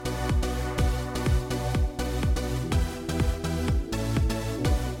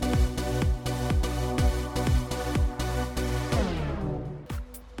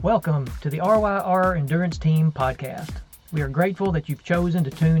Welcome to the RYR Endurance Team podcast. We are grateful that you've chosen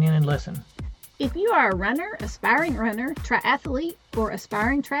to tune in and listen. If you are a runner, aspiring runner, triathlete, or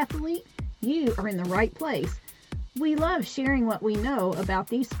aspiring triathlete, you are in the right place. We love sharing what we know about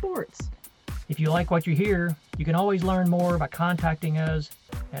these sports. If you like what you hear, you can always learn more by contacting us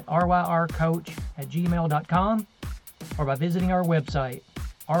at ryrcoach@gmail.com or by visiting our website,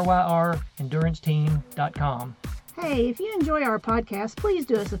 ryrenduranceteam.com. Hey, if you enjoy our podcast, please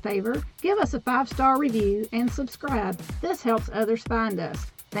do us a favor. Give us a 5-star review and subscribe. This helps others find us.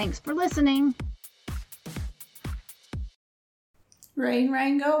 Thanks for listening. Rain,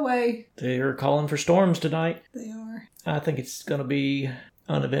 rain, go away. They're calling for storms tonight. They are. I think it's going to be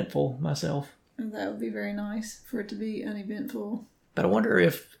uneventful myself. And that would be very nice for it to be uneventful. But I wonder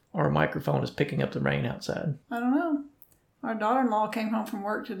if our microphone is picking up the rain outside. I don't know. Our daughter-in-law came home from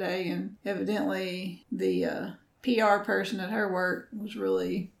work today, and evidently the PR person at her work was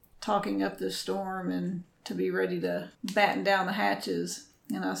really talking up this storm and to be ready to batten down the hatches.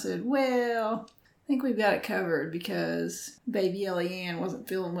 And I said, well, I think we've got it covered because baby Ellie Ann wasn't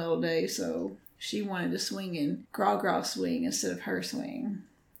feeling well today, so she wanted to swing in Gra swing instead of her swing.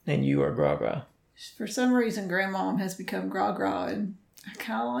 And you are Gra. For some reason, Grandmom has become Gra, and I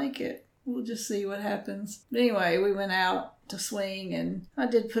kind of like it. We'll just see what happens. But anyway, we went out to swing, and I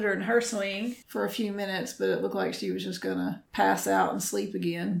did put her in her swing for a few minutes, but it looked like she was just going to pass out and sleep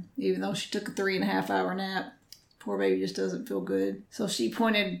again, even though she took a 3.5-hour nap. Poor baby just doesn't feel good. So she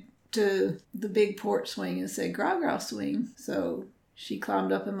pointed to the big porch swing and said, Gra swing. So she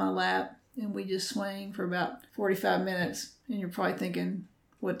climbed up in my lap, and we just swang for about 45 minutes. And you're probably thinking,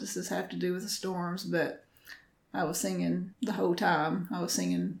 what does this have to do with the storms? But I was singing the whole time. I was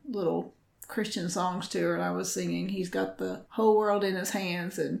singing little Christian songs to her, and I was singing He's Got the Whole World in His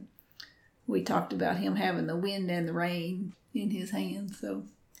Hands, and we talked about Him having the wind and the rain in His hands. So,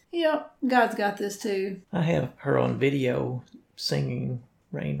 yeah, God's got this too. I have her on video singing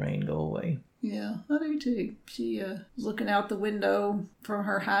Rain, Rain, Go Away. Yeah, I do too. She was looking out the window from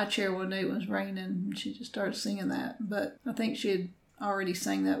her high chair one day. It was raining, and she just started singing that. But I think she had already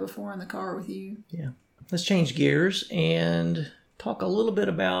sang that before in the car with you. Yeah. Let's change gears and talk a little bit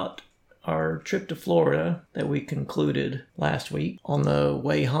about our trip to Florida that we concluded last week. On the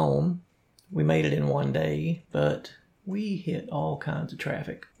way home, we made it in one day, but we hit all kinds of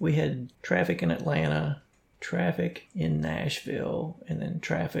traffic. We had traffic in Atlanta, traffic in Nashville, and then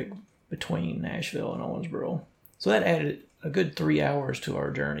traffic between Nashville and Owensboro. So that added a good 3 hours to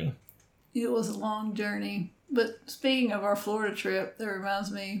our journey. It was a long journey. But speaking of our Florida trip, that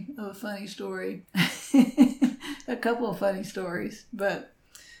reminds me of a funny story. A couple of funny stories. But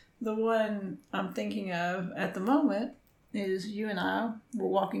the one I'm thinking of at the moment is you and I were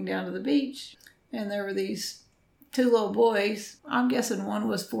walking down to the beach, and there were these two little boys. I'm guessing one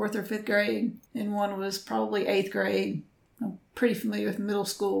was 4th or 5th grade, and one was probably 8th grade. I'm pretty familiar with middle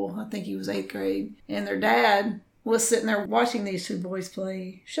school. I think he was 8th grade. And their dad was sitting there watching these two boys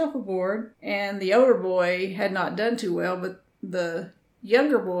play shuffleboard, and the older boy had not done too well, but the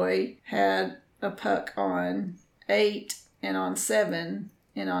younger boy had a puck on 8 and on 7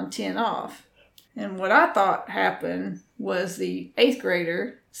 and on 10 off. And what I thought happened was the 8th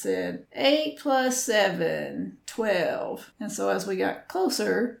grader said, 8 plus 7, 12. And so as we got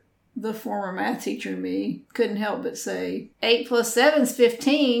closer, the former math teacher and me couldn't help but say, 8 plus 7 is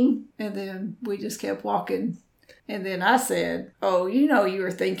 15. And then we just kept walking. And then I said, oh, you know you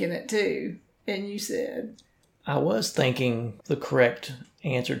were thinking it too. And you said, I was thinking the correct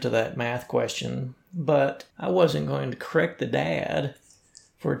answer to that math question, but I wasn't going to correct the dad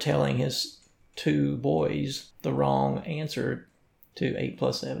for telling his two boys the wrong answer to 8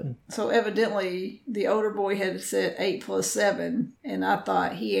 plus 7. So evidently the older boy had said 8 plus 7, and I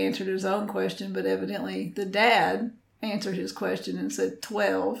thought he answered his own question, but evidently the dad answered his question and said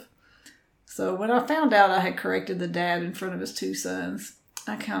 12. So when I found out I had corrected the dad in front of his two sons,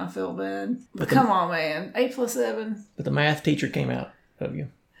 I kind of felt bad. But come on, man. 8 plus 7. But the math teacher came out of you.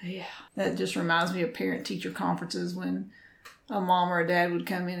 Yeah. That just reminds me of parent-teacher conferences when a mom or a dad would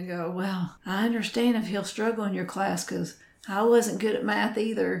come in and go, well, I understand if he'll struggle in your class because I wasn't good at math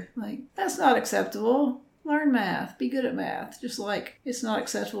either. Like, that's not acceptable. Learn math. Be good at math. Just like it's not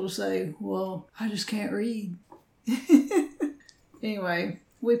acceptable to say, well, I just can't read. Anyway,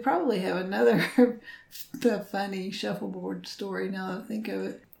 we probably have another funny shuffleboard story now that I think of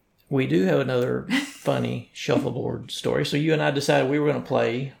it. We do have another funny shuffleboard story. So you and I decided we were going to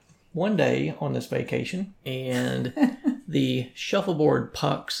play one day on this vacation. And the shuffleboard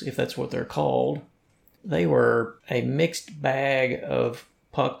pucks, if that's what they're called, they were a mixed bag of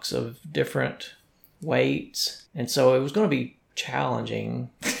pucks of different weights. And so it was going to be challenging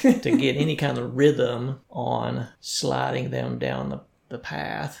to get any kind of rhythm on sliding them down the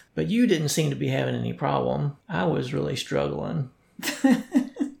path. But you didn't seem to be having any problem. I was really struggling.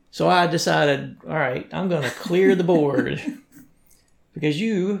 So I decided, all right, I'm going to clear the board because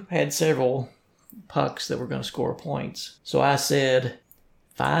you had several pucks that were going to score points. So I said,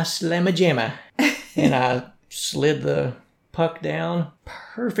 "Fi slamma jamma," and I slid the puck down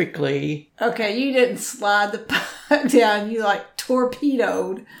perfectly. Okay, you didn't slide the puck down. You like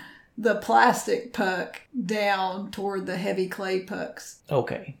torpedoed the plastic puck down toward the heavy clay pucks.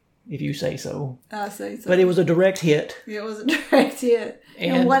 Okay, if you say so. I say so. But it was a direct hit. It was a direct hit.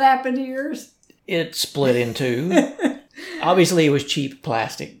 And what happened to yours? It split in two. Obviously, it was cheap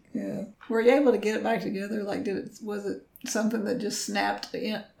plastic. Yeah. Were you able to get it back together? Like, was it something that just snapped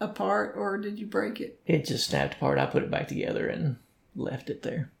apart, or did you break it? It just snapped apart. I put it back together and left it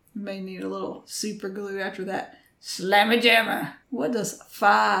there. You may need a little super glue after that. Slamma-jamma. What does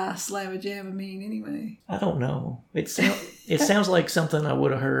 "fi slamma-jamma" mean anyway? I don't know. It sounds like something I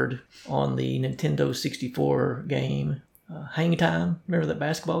would have heard on the Nintendo 64 game, Hang Time. Remember that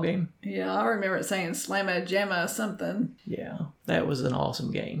basketball game? Yeah, I remember it saying "slamma-jamma" something. Yeah, that was an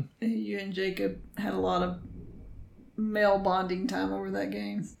awesome game. You and Jacob had a lot of male bonding time over that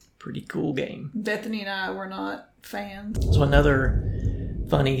game. Pretty cool game. Bethany and I were not fans. So another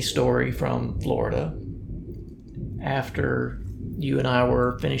funny story from Florida. After you and I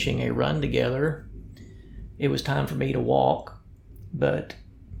were finishing a run together, it was time for me to walk, but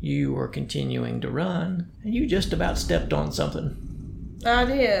you were continuing to run, and you just about stepped on something. I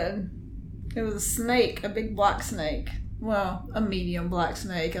did. It was a snake, a big black snake. Well, a medium black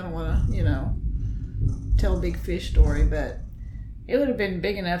snake. I don't want to, tell a big fish story, but it would have been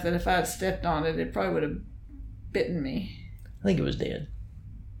big enough that if I had stepped on it, it probably would have bitten me. I think it was dead.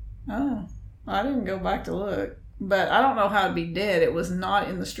 Oh, I didn't go back to look. But I don't know how it'd be dead. It was not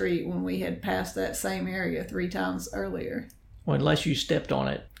in the street when we had passed that same area 3 times earlier. Well, unless you stepped on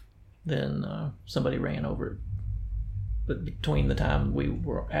it, then somebody ran over it. But between the time we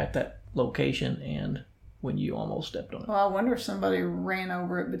were at that location and when you almost stepped on it. Well, I wonder if somebody ran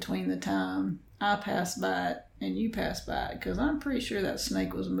over it between the time I passed by it and you passed by it, because I'm pretty sure that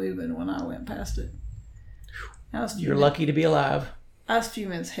snake was moving when I went past it. You're lucky to be alive. I was a few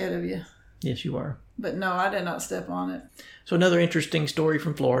minutes ahead of you. Yes, you are. But no, I did not step on it. So another interesting story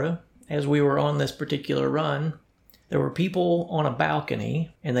from Florida. As we were on this particular run, there were people on a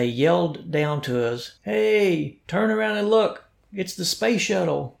balcony, and they yelled down to us, "Hey, turn around and look. It's the space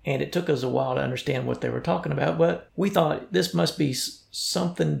shuttle." And it took us a while to understand what they were talking about, but we thought this must be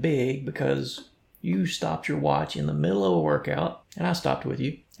something big because you stopped your watch in the middle of a workout, and I stopped with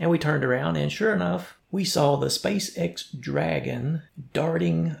you. And we turned around, and sure enough, we saw the SpaceX Dragon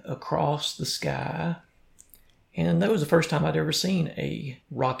darting across the sky. And that was the first time I'd ever seen a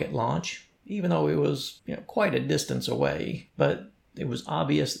rocket launch, even though it was quite a distance away. But it was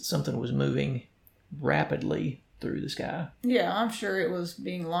obvious that something was moving rapidly through the sky. Yeah, I'm sure it was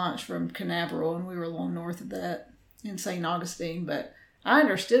being launched from Canaveral, and we were a little north of that in St. Augustine. But I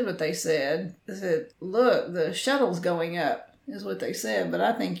understood what they said. They said, "Look, the shuttle's going up," is what they said, but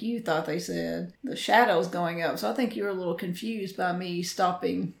I think you thought they said the shadow's going up, so I think you were a little confused by me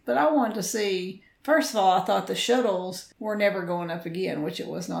stopping. But I wanted to see, first of all, I thought the shuttles were never going up again, which it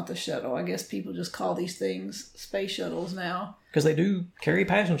was not the shuttle. I guess people just call these things space shuttles now. Because they do carry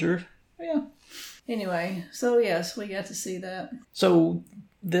passengers. Yeah. Anyway, so yes, we got to see that. So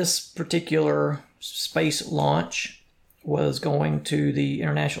this particular space launch was going to the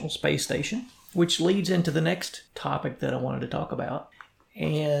International Space Station, which leads into the next topic that I wanted to talk about.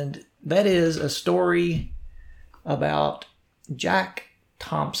 And that is a story about Jack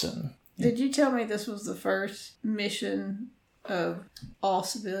Thompson. Did you tell me this was the first mission of all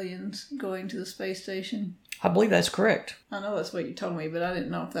civilians going to the space station? I believe that's correct. I know that's what you told me, but I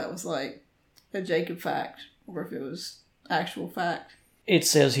didn't know if that was like a Jacob fact or if it was actual fact. It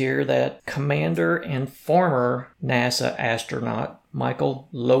says here that Commander and former NASA astronaut Michael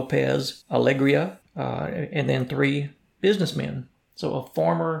Lopez Alegria, and then 3 businessmen. So a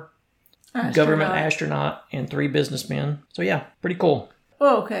former government astronaut and 3 businessmen. So yeah, pretty cool.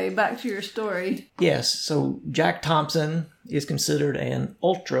 Okay, back to your story. Yes, so Jack Thompson is considered an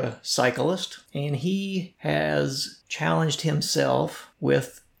ultra cyclist, and he has challenged himself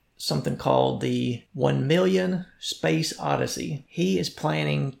with something called the 1 Million Space Odyssey. He is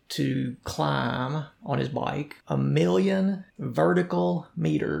planning to climb on his bike 1 million vertical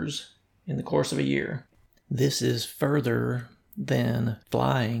meters in the course of a year. This is further than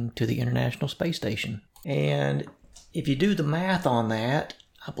flying to the International Space Station. And if you do the math on that,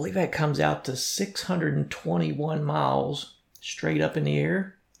 I believe that comes out to 621 miles straight up in the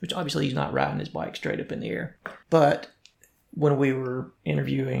air, which obviously he's not riding his bike straight up in the air. But when we were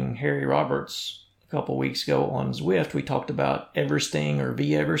interviewing Harry Roberts a couple weeks ago on Zwift, we talked about Everesting or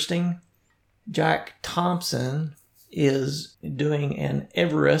V-Everesting. Jack Thompson is doing an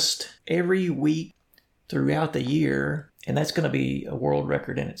Everest every week throughout the year, and that's going to be a world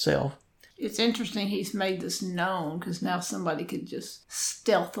record in itself. It's interesting he's made this known, because now somebody could just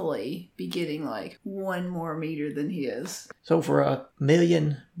stealthily be getting like 1 more meter than he is. So for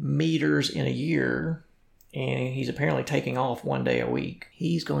 1,000,000 meters in a year, and he's apparently taking off 1 day a week,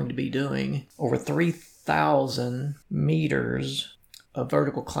 he's going to be doing over 3,000 meters of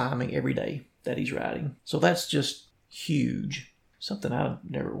vertical climbing every day that he's riding. So that's just huge. Something I would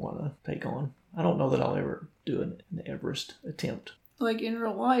never want to take on. I don't know that I'll ever do an Everest attempt. Like in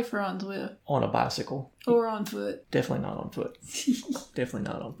real life or on Zwift? On a bicycle. Or on foot? Definitely not on foot. Definitely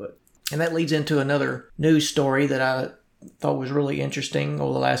not on foot. And that leads into another news story that I thought was really interesting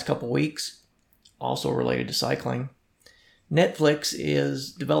over the last couple of weeks, also related to cycling. Netflix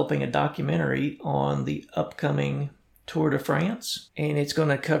is developing a documentary on the upcoming Tour de France, and it's going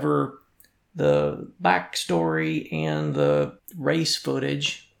to cover the backstory and the race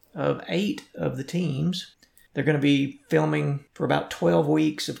footage of 8 of the teams. They're going to be filming for about 12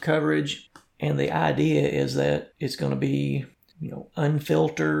 weeks of coverage, and the idea is that it's going to be,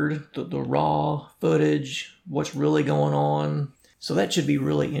 unfiltered, the raw footage, what's really going on. So that should be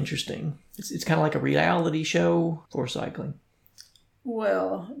really interesting. It's kind of like a reality show for cycling.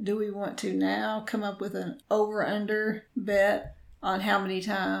 Well, do we want to now come up with an over-under bet on how many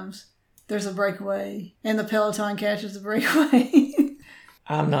times there's a breakaway and the peloton catches the breakaway?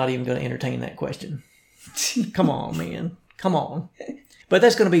 I'm not even going to entertain that question. Come on, man. Come on. But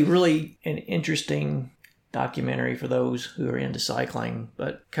that's going to be really an interesting documentary for those who are into cycling,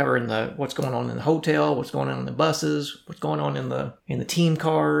 but covering what's going on in the hotel, what's going on in the buses, what's going on in the team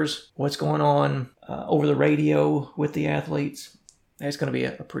cars, what's going on over the radio with the athletes. That's going to be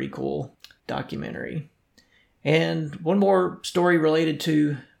a pretty cool documentary. And one more story related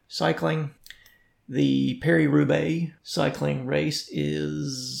to cycling. The Paris-Roubaix cycling race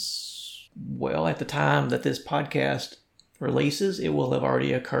is, at the time that this podcast releases, it will have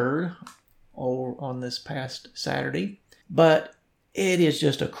already occurred on this past Saturday. But it is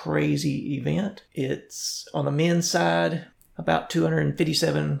just a crazy event. It's on the men's side, about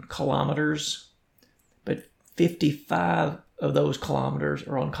 257 kilometers, but 55 of those kilometers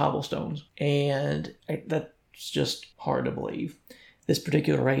are on cobblestones. And that's just hard to believe. This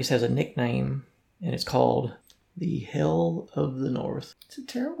particular race has a nickname, and it's called the Hell of the North. It's a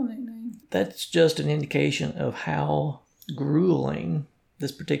terrible nickname. That's just an indication of how grueling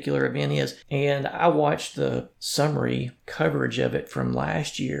this particular event is. And I watched the summary coverage of it from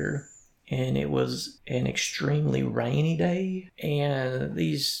last year, and it was an extremely rainy day. And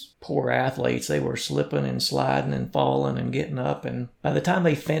these poor athletes, they were slipping and sliding and falling and getting up. And by the time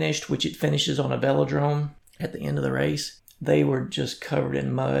they finished, which it finishes on a velodrome at the end of the race, they were just covered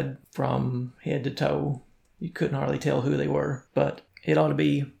in mud from head to toe. You couldn't hardly tell who they were. But it ought to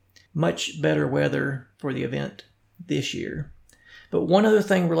be much better weather for the event this year. But one other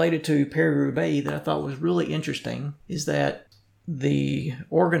thing related to Paris-Roubaix that I thought was really interesting is that the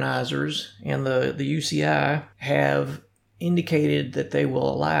organizers and the UCI have indicated that they will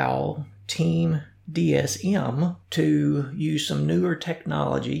allow Team DSM to use some newer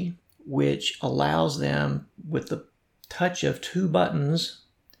technology which allows them, with the touch of 2 buttons,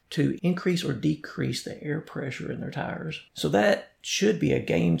 to increase or decrease the air pressure in their tires. So that should be a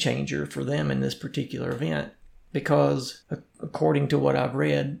game changer for them in this particular event, because according to what I've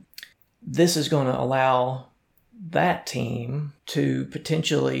read, this is going to allow that team to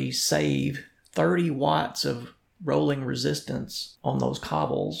potentially save 30 watts of rolling resistance on those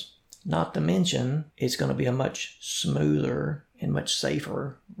cobbles. Not to mention, it's going to be a much smoother and much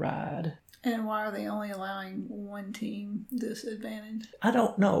safer ride. And why are they only allowing one team this advantage? I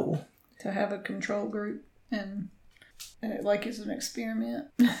don't know. To have a control group and like it's an experiment?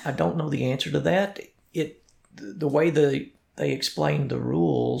 I don't know the answer to that. The way they explained the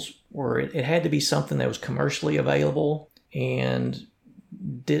rules were it had to be something that was commercially available and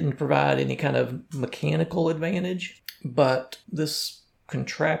didn't provide any kind of mechanical advantage. But this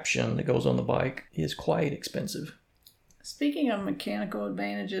contraption that goes on the bike is quite expensive. Speaking of mechanical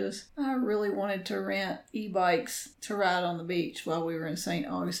advantages, I really wanted to rent e-bikes to ride on the beach while we were in St.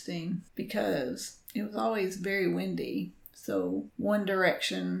 Augustine, because it was always very windy. So one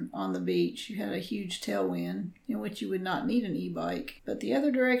direction on the beach, you had a huge tailwind in which you would not need an e-bike. But the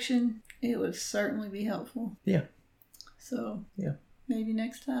other direction, it would certainly be helpful. Yeah. So yeah, maybe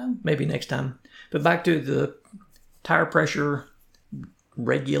next time. Maybe next time. But back to the tire pressure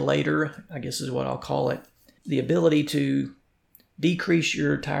regulator, I guess is what I'll call it. The ability to decrease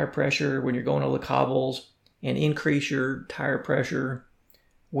your tire pressure when you're going over the cobbles and increase your tire pressure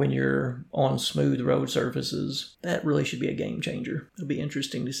when you're on smooth road surfaces. That really should be a game changer. It'll be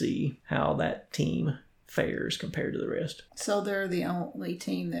interesting to see how that team fares compared to the rest. So they're the only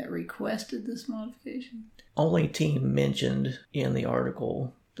team that requested this modification? Only team mentioned in the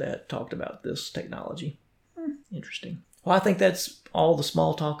article that talked about this technology. Interesting. Well, I think that's all the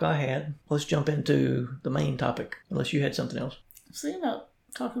small talk I had. Let's jump into the main topic, unless you had something else. See about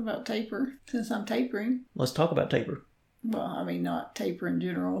talking about taper, since I'm tapering. Let's talk about taper. Well, I mean, not taper in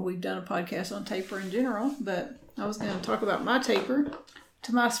general. We've done a podcast on taper in general, but I was going to talk about my taper.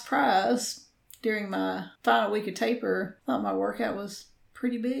 To my surprise, during my final week of taper, I thought my workout was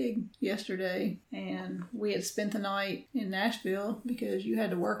pretty big yesterday, and we had spent the night in Nashville because you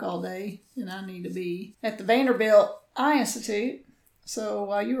had to work all day, and I need to be at the Vanderbilt Eye Institute. So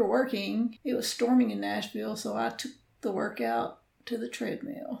while you were working, it was storming in Nashville, so I took the workout to the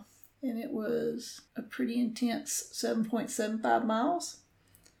treadmill. And it was a pretty intense 7.75 miles.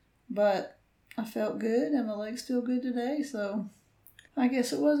 But I felt good, and my legs feel good today, so I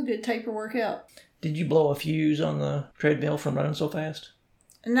guess it was a good taper workout. Did you blow a fuse on the treadmill from running so fast?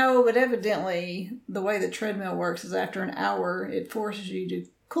 No, but evidently the way the treadmill works is after an hour, it forces you to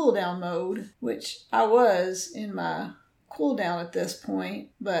cool down mode, which I was in my cool down at this point,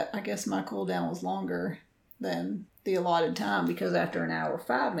 but I guess my cool down was longer than the allotted time because after an hour,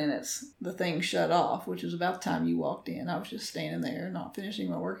 5 minutes, the thing shut off, which was about the time you walked in. I was just standing there, not finishing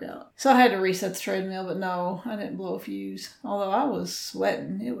my workout. So I had to reset the treadmill, but no, I didn't blow a fuse. Although I was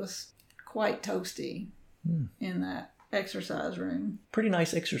sweating. It was quite toasty in that exercise room. Pretty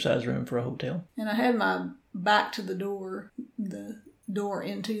nice exercise room for a hotel. And I had my back to the door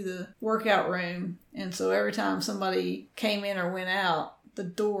into the workout room. And so every time somebody came in or went out, the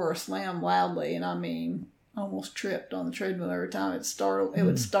door slammed loudly. And I mean, almost tripped on the treadmill every time. It would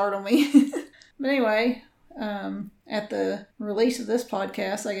startle me. But anyway, at the release of this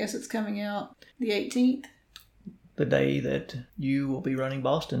podcast, I guess it's coming out the 18th. The day that you will be running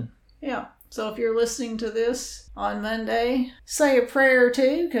Boston. Yeah. So if you're listening to this on Monday, say a prayer or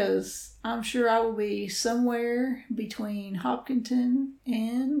two, because I'm sure I will be somewhere between Hopkinton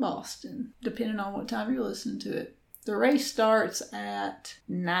and Boston, depending on what time you're listening to it. The race starts at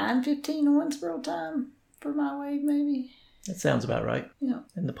 9:15 Owensboro time for my wave, maybe. That sounds about right. Yeah.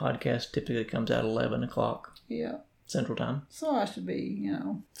 And the podcast typically comes out 11 o'clock. Yeah. Central Time. So I should be,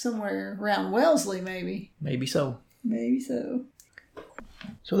 somewhere around Wellesley, maybe. Maybe so. Maybe so.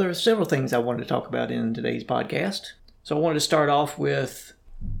 So there are several things I wanted to talk about in today's podcast. So I wanted to start off with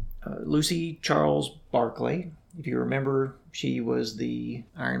Lucy Charles Barclay. If you remember, she was the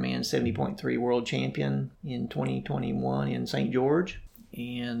Ironman 70.3 world champion in 2021 in St. George.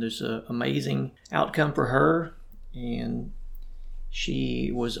 And there's an amazing outcome for her. And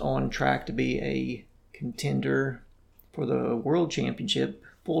she was on track to be a contender for the world championship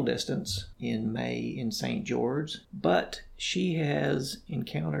full distance in May in St. George. But she has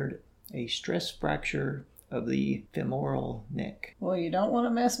encountered a stress fracture of the femoral neck. Well, you don't want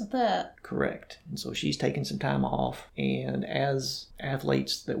to mess with that. Correct. And so she's taken some time off. And as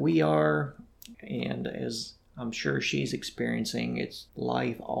athletes that we are, and as I'm sure she's experiencing, it's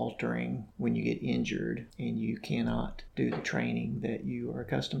life-altering when you get injured and you cannot do the training that you are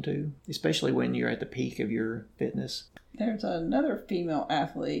accustomed to, especially when you're at the peak of your fitness. There's another female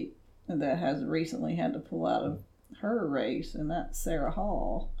athlete that has recently had to pull out of her race, and that's Sarah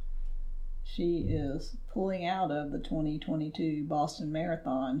Hall. She is pulling out of the 2022 Boston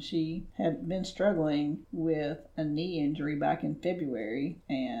Marathon. She had been struggling with a knee injury back in February,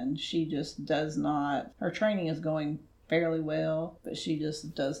 and she just does not, her training is going fairly well, but she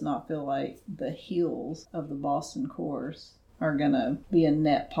just does not feel like the heels of the Boston course are going to be a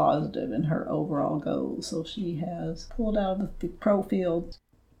net positive in her overall goals. So she has pulled out of the pro field.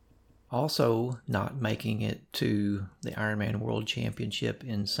 Also not making it to the Ironman World Championship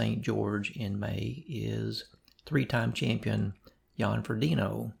in St. George in May is three-time champion Jan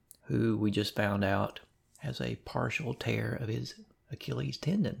Frodeno, who we just found out has a partial tear of his Achilles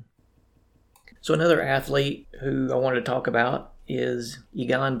tendon. So another athlete who I wanted to talk about is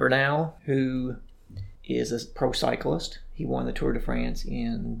Egan Bernal, who is a pro cyclist. He won the Tour de France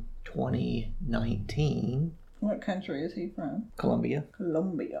in 2019. What country is he from? Colombia.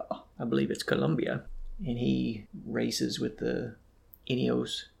 Colombia. I believe it's Colombia. And he races with the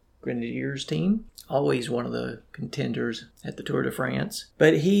Ineos Grenadiers team. Always one of the contenders at the Tour de France.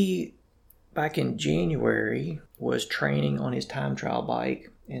 But he, back in January, was training on his time trial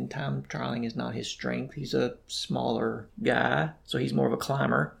bike and time trialing is not his strength. He's a smaller guy, so he's more of a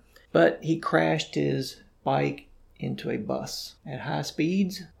climber. But he crashed his bike into a bus at high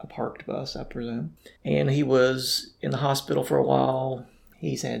speeds, a parked bus, I presume. And he was in the hospital for a while.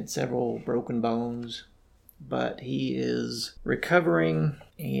 He's had several broken bones, but he is recovering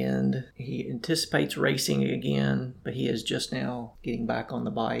and he anticipates racing again, but he is just now getting back on the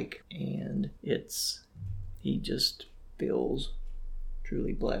bike, and he just feels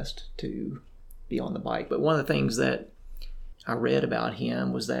truly blessed to be on the bike. But one of the things that I read about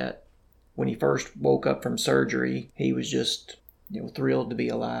him was that when he first woke up from surgery, he was just thrilled to be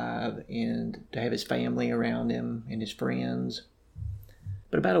alive and to have his family around him and his friends.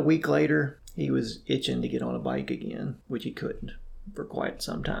 But about a week later, he was itching to get on a bike again, which he couldn't for quite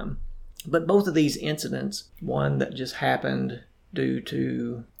some time. But both of these incidents, one that just happened due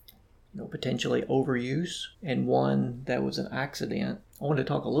to potentially overuse, and one that was an accident. I wanted to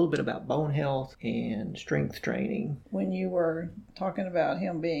talk a little bit about bone health and strength training. When you were talking about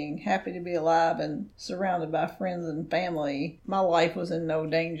him being happy to be alive and surrounded by friends and family, my life was in no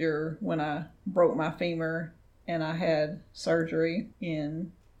danger when I broke my femur and I had surgery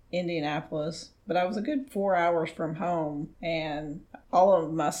in Indianapolis. But I was a good 4 hours from home, and all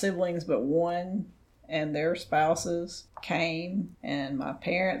of my siblings but one and their spouses came, and my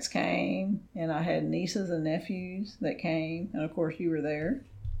parents came, and I had nieces and nephews that came, and of course you were there.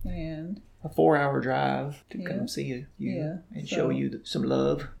 And a 4-hour drive to come see you and show you some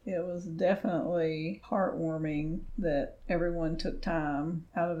love. It was definitely heartwarming that everyone took time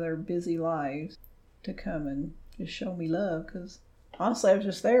out of their busy lives to come and just show me love, because honestly I was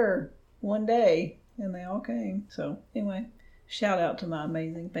just there one day and they all came. So anyway, shout out to my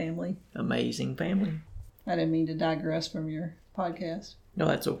amazing family. Amazing family. I didn't mean to digress from your podcast. No,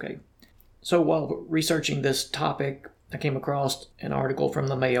 that's okay. So while researching this topic, I came across an article from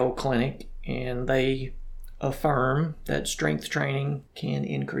the Mayo Clinic, and they affirm that strength training can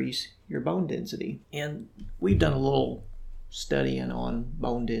increase your bone density. And we've done a little studying on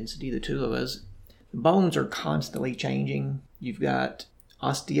bone density, the two of us. Bones are constantly changing. You've got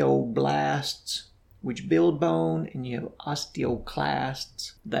osteoblasts, which build bone, and you have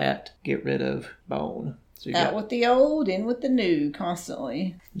osteoclasts that get rid of bone. So out with the old, in with the new,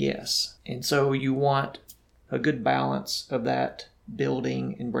 constantly. Yes. And so you want a good balance of that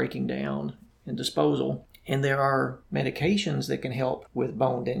building and breaking down and disposal. And there are medications that can help with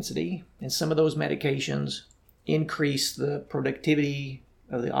bone density. And some of those medications increase the productivity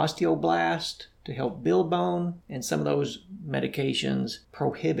of the osteoblast to help build bone. And some of those medications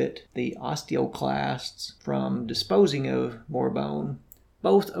prohibit the osteoclasts from disposing of more bone.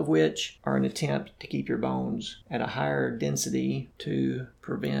 Both of which are an attempt to keep your bones at a higher density to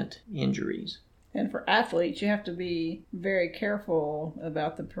prevent injuries. And for athletes, you have to be very careful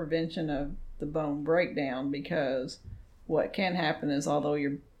about the prevention of the bone breakdown, because what can happen is, although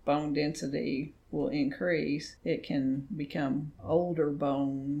your bone density will increase, it can become older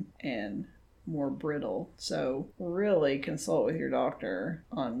bone and more brittle. So really consult with your doctor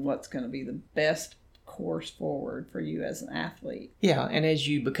on what's going to be the best course forward for you as an athlete. Yeah, and as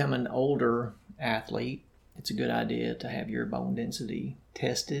you become an older athlete, it's a good idea to have your bone density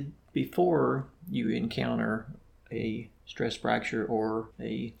tested before you encounter a stress fracture or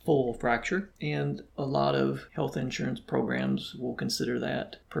a full fracture. And a lot of health insurance programs will consider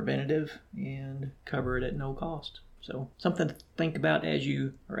that preventative and cover it at no cost. So something to think about as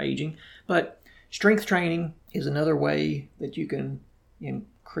you are aging. But strength training is another way that you can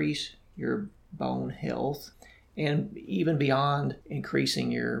increase your bone health. And even beyond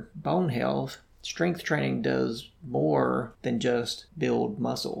increasing your bone health, strength training does more than just build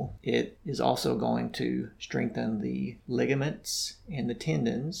muscle. It is also going to strengthen the ligaments and the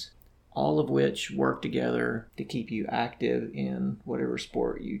tendons, all of which work together to keep you active in whatever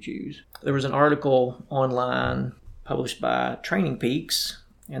sport you choose. There was an article online published by Training Peaks,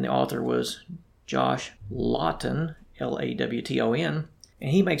 and the author was Josh Lawton, Lawton, and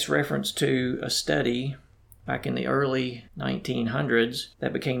he makes reference to a study back in the early 1900s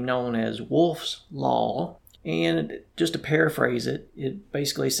that became known as Wolff's Law. And just to paraphrase it, it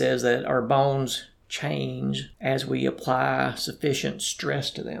basically says that our bones change as we apply sufficient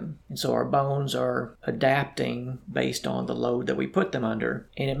stress to them. And so our bones are adapting based on the load that we put them under.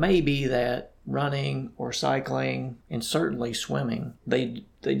 And it may be that running or cycling, and certainly swimming, they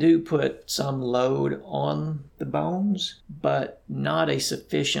do put some load on the bones, but not a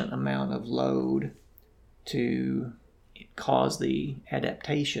sufficient amount of load to cause the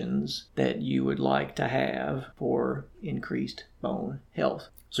adaptations that you would like to have for increased bone health.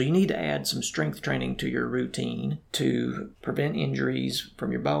 So you need to add some strength training to your routine to prevent injuries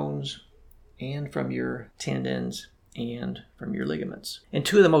from your bones and from your tendons and from your ligaments. And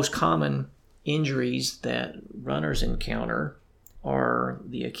two of the most common injuries that runners encounter are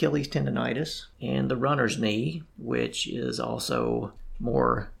the Achilles tendonitis and the runner's knee, which is also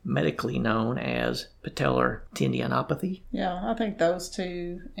more medically known as patellar tendinopathy. Yeah, I think those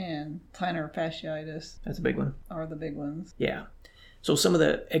two and plantar fasciitis. That's a big one. Are the big ones. Yeah. So some of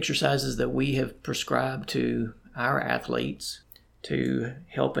the exercises that we have prescribed to our athletes to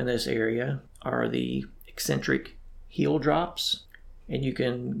help in this area are the eccentric heel drops. And you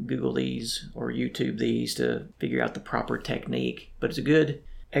can Google these or YouTube these to figure out the proper technique. But it's a good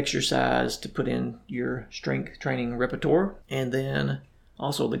exercise to put in your strength training repertoire. And then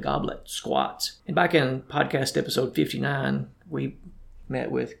also the goblet squats. And back in podcast episode 59, we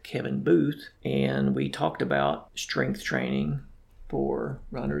met with Kevin Booth and we talked about strength training for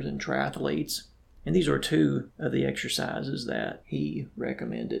runners and triathletes. And these are two of the exercises that he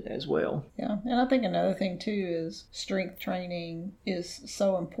recommended as well. Yeah, and I think another thing too is strength training is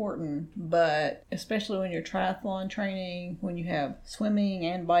so important, but especially when you're triathlon training, when you have swimming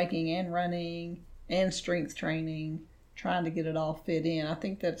and biking and running and strength training, trying to get it all fit in, I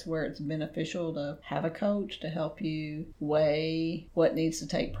think that's where it's beneficial to have a coach to help you weigh what needs to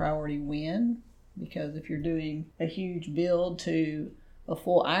take priority when. Because if you're doing a huge build to a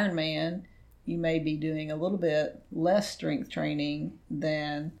full Ironman, you may be doing a little bit less strength training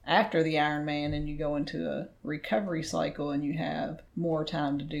than after the Ironman, and you go into a recovery cycle and you have more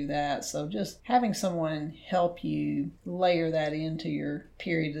time to do that. So just having someone help you layer that into your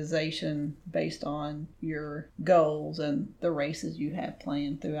periodization based on your goals and the races you have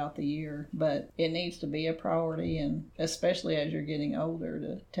planned throughout the year. But it needs to be a priority, and especially as you're getting older,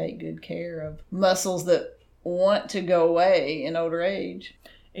 to take good care of muscles that want to go away in older age.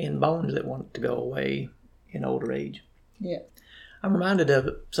 And bones that want to go away in older age. Yeah. I'm reminded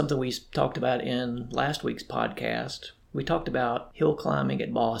of something we talked about in last week's podcast. We talked about hill climbing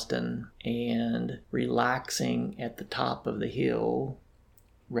at Boston and relaxing at the top of the hill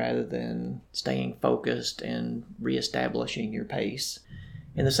rather than staying focused and reestablishing your pace.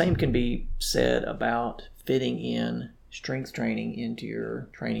 And the same can be said about fitting in strength training into your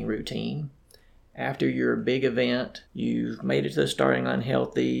training routine. After your big event, you've made it to the starting line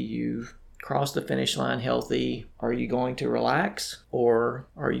healthy, you've crossed the finish line healthy. Are you going to relax, or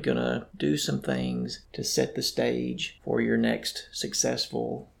are you going to do some things to set the stage for your next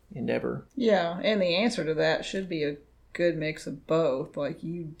successful endeavor? Yeah, and the answer to that should be a good mix of both. Like,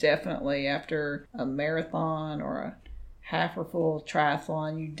 you definitely, after a marathon or a half or full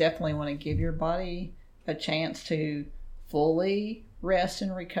triathlon, you definitely want to give your body a chance to fully rest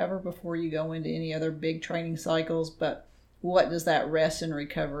and recover before you go into any other big training cycles. But what does that rest and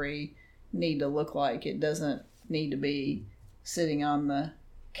recovery need to look like? It doesn't need to be sitting on the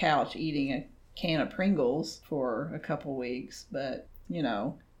couch eating a can of Pringles for a couple weeks, but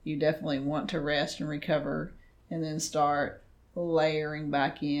you definitely want to rest and recover and then start layering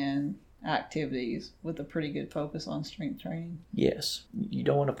back in activities with a pretty good focus on strength training. Yes, you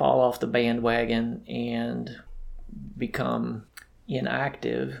don't want to fall off the bandwagon and become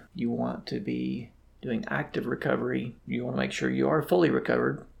inactive. You want to be doing active recovery. You want to make sure you are fully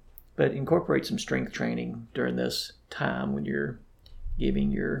recovered, but incorporate some strength training during this time when you're giving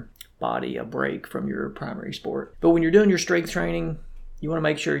your body a break from your primary sport. But when you're doing your strength training, you want to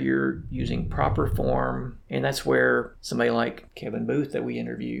make sure you're using proper form, and that's where somebody like Kevin Booth that we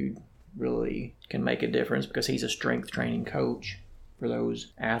interviewed really can make a difference, because he's a strength training coach for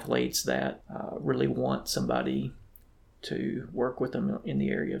those athletes that really want somebody to work with them in the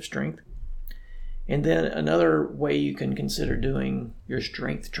area of strength. And then another way you can consider doing your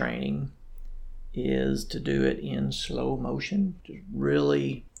strength training is to do it in slow motion, just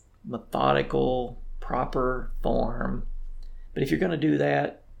really methodical, proper form. But if you're going to do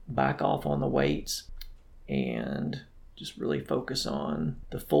that, back off on the weights and just really focus on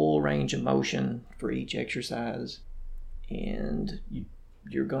the full range of motion for each exercise. And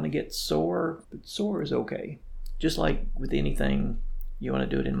you're going to get sore, but sore is okay. Just like with anything, you want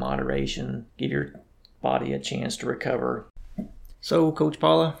to do it in moderation. Give your body a chance to recover. So, Coach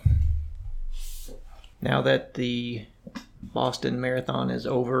Paula, now that the Boston Marathon is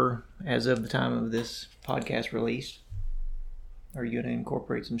over as of the time of this podcast release, are you going to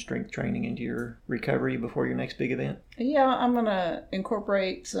incorporate some strength training into your recovery before your next big event? Yeah, I'm going to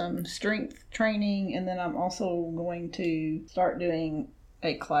incorporate some strength training, and then I'm also going to start doing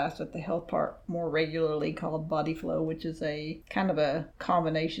a class at the health park more regularly called Body Flow, which is a kind of a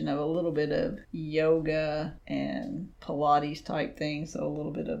combination of a little bit of yoga and Pilates type things, so a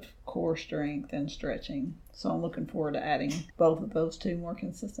little bit of core strength and stretching. So I'm looking forward to adding both of those two more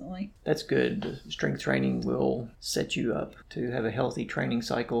consistently. That's good. Strength training will set you up to have a healthy training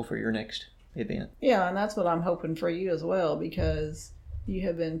cycle for your next event. Yeah, and that's what I'm hoping for you as well, because you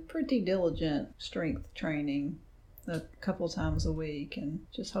have been pretty diligent strength training a couple times a week, and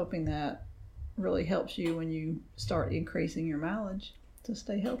just hoping that really helps you when you start increasing your mileage to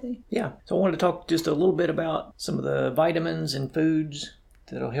stay healthy. Yeah, so I wanted to talk just a little bit about some of the vitamins and foods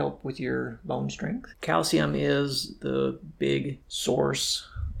that'll help with your bone strength. Calcium is the big source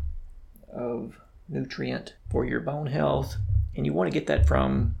of nutrient for your bone health, and you want to get that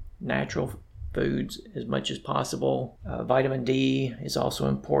from natural foods as much as possible. Vitamin D is also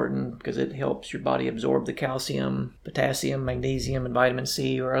important because it helps your body absorb the calcium. Potassium, magnesium, and vitamin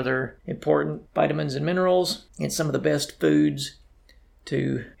C are other important vitamins and minerals. And some of the best foods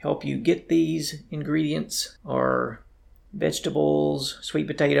to help you get these ingredients are vegetables, sweet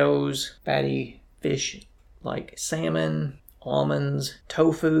potatoes, fatty fish like salmon, almonds,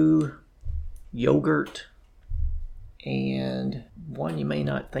 tofu, yogurt, and one you may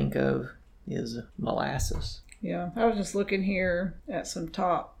not think of is molasses. Yeah, I was just looking here at some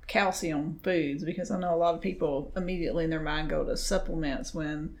top calcium foods, because I know a lot of people immediately in their mind go to supplements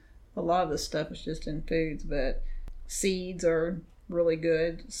when a lot of this stuff is just in foods, but seeds are really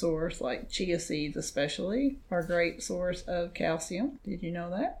good source, like chia seeds especially are a great source of calcium. Did you know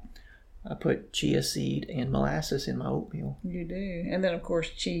that? I put chia seed and molasses in my oatmeal. You do. And then, of course,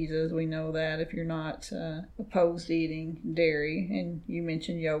 cheeses. We know that if you're not opposed to eating dairy. And you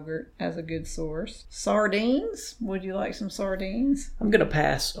mentioned yogurt as a good source. Sardines. Would you like some sardines? I'm going to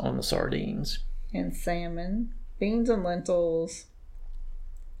pass on the sardines. And salmon. Beans and lentils.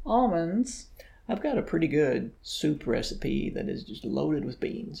 Almonds. I've got a pretty good soup recipe that is just loaded with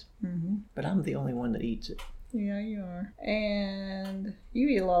beans. Mm-hmm. But I'm the only one that eats it. Yeah, you are. And you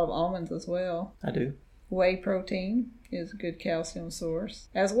eat a lot of almonds as well. I do. Whey protein is a good calcium source,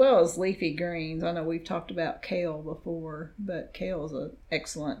 as well as leafy greens. I know we've talked about kale before, but kale is an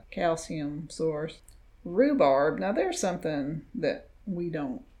excellent calcium source. Rhubarb. Now, there's something that we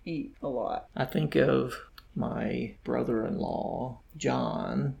don't eat a lot. I think of my brother-in-law,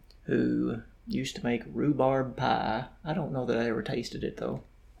 John, who used to make rhubarb pie. I don't know that I ever tasted it, though.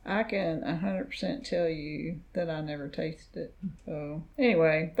 I can 100% tell you that I never tasted it. So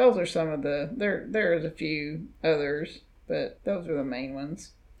anyway, those are some of the, there's a few others, but those are the main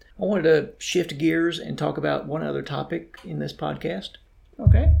ones. I wanted to shift gears and talk about one other topic in this podcast.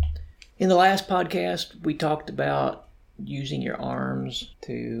 Okay. In the last podcast, we talked about using your arms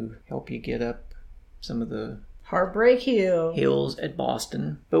to help you get up some of the Heartbreak Hill hills at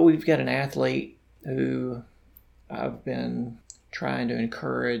Boston. But we've got an athlete who I've been trying to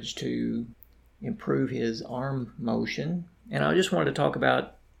encourage to improve his arm motion. And I just wanted to talk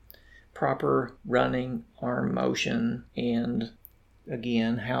about proper running arm motion and,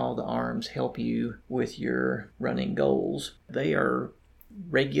 again, how the arms help you with your running goals. They are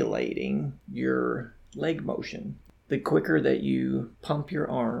regulating your leg motion. The quicker that you pump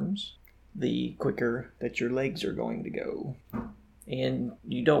your arms, the quicker that your legs are going to go. And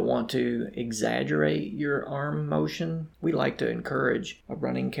you don't want to exaggerate your arm motion. We like to encourage a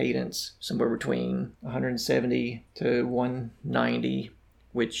running cadence somewhere between 170 to 190,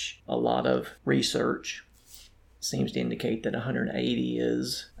 which a lot of research seems to indicate that 180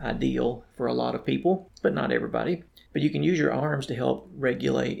 is ideal for a lot of people, but not everybody. But you can use your arms to help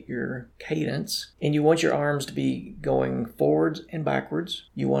regulate your cadence. And you want your arms to be going forwards and backwards.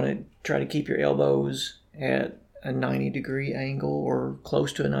 You want to try to keep your elbows at a 90-degree angle or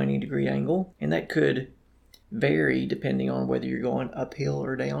close to a 90-degree angle. And that could vary depending on whether you're going uphill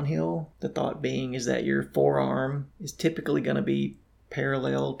or downhill. The thought being is that your forearm is typically going to be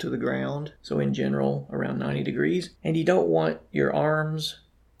parallel to the ground. So in general, around 90 degrees. And you don't want your arms,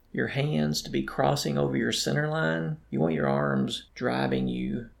 your hands to be crossing over your center line. You want your arms driving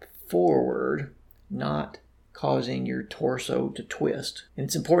you forward, not causing your torso to twist. And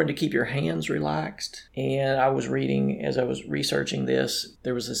it's important to keep your hands relaxed. And I was reading, as I was researching this,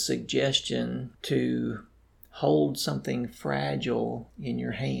 there was a suggestion to hold something fragile in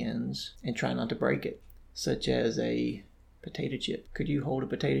your hands and try not to break it, such as a potato chip. Could you hold a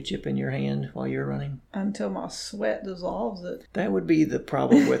potato chip in your hand while you're running? Until my sweat dissolves it. That would be the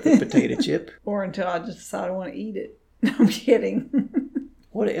problem with a potato chip. Or until I just decide I want to eat it. I'm kidding.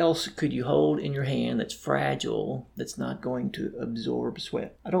 What else could you hold in your hand that's fragile, that's not going to absorb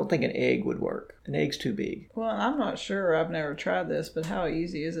sweat? I don't think an egg would work. An egg's too big. Well, I'm not sure. I've never tried this, but how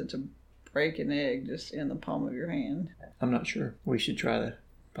easy is it to break an egg just in the palm of your hand? I'm not sure. We should try to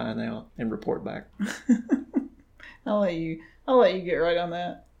find out and report back. I'll let you get right on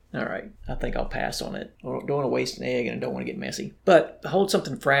that. All right. I think I'll pass on it. I don't want to waste an egg and I don't want to get messy. But hold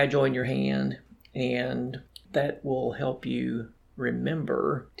something fragile in your hand, and that will help you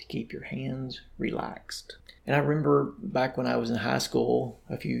remember to keep your hands relaxed. And I remember back when I was in high school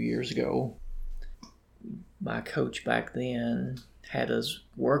a few years ago, my coach back then had us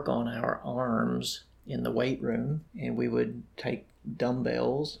work on our arms in the weight room, and we would take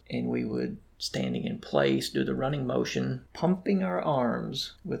dumbbells and we would, standing in place, do the running motion, pumping our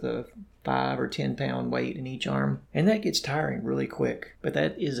arms with a 5 or 10 pound weight in each arm. And that gets tiring really quick, but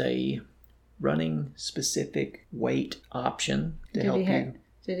that is a running specific weight option to help you.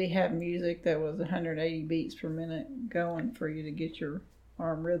 Did he have music that was 180 beats per minute going for you to get your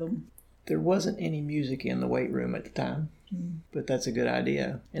arm rhythm? There wasn't any music in the weight room at the time, but that's a good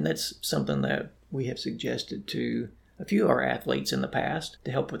idea. And that's something that we have suggested to a few of our athletes in the past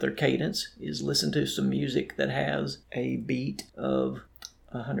to help with their cadence, is listen to some music that has a beat of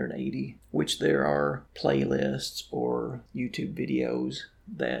 180, which there are playlists or YouTube videos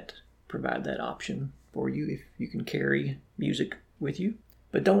that provide that option for you if you can carry music with you.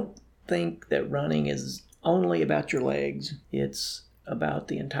 But don't think that running is only about your legs. It's about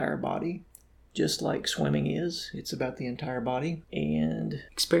the entire body. Just like swimming is, it's about the entire body. And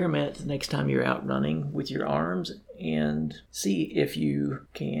experiment the next time you're out running with your arms and see if you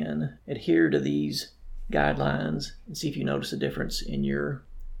can adhere to these guidelines and see if you notice a difference in your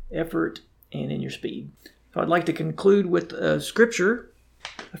effort and in your speed. So I'd like to conclude with a scripture.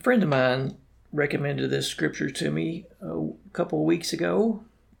 A friend of mine recommended this scripture to me a couple of weeks ago,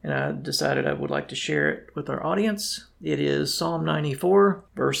 and I decided I would like to share it with our audience. It is Psalm 94,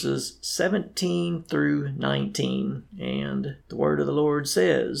 verses 17 through 19. And the word of the Lord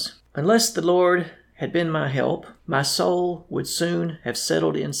says, "Unless the Lord had been my help, my soul would soon have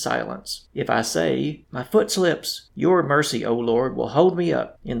settled in silence. If I say, my foot slips, your mercy, O Lord, will hold me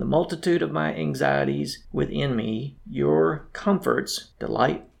up. In the multitude of my anxieties within me, your comforts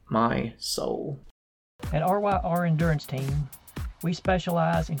delight my soul." At RYR Endurance Team, we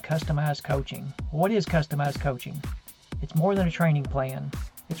specialize in customized coaching. What is customized coaching? It's more than a training plan.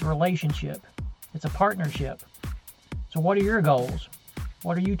 It's a relationship. It's a partnership. So what are your goals?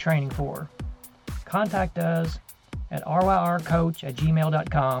 What are you training for? Contact us at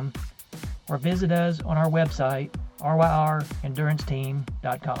ryrcoach@gmail.com or visit us on our website,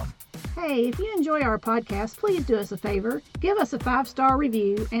 ryrenduranceteam.com. Hey, if you enjoy our podcast, please do us a favor. Give us a 5-star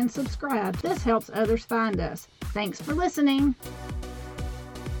review and subscribe. This helps others find us. Thanks for listening.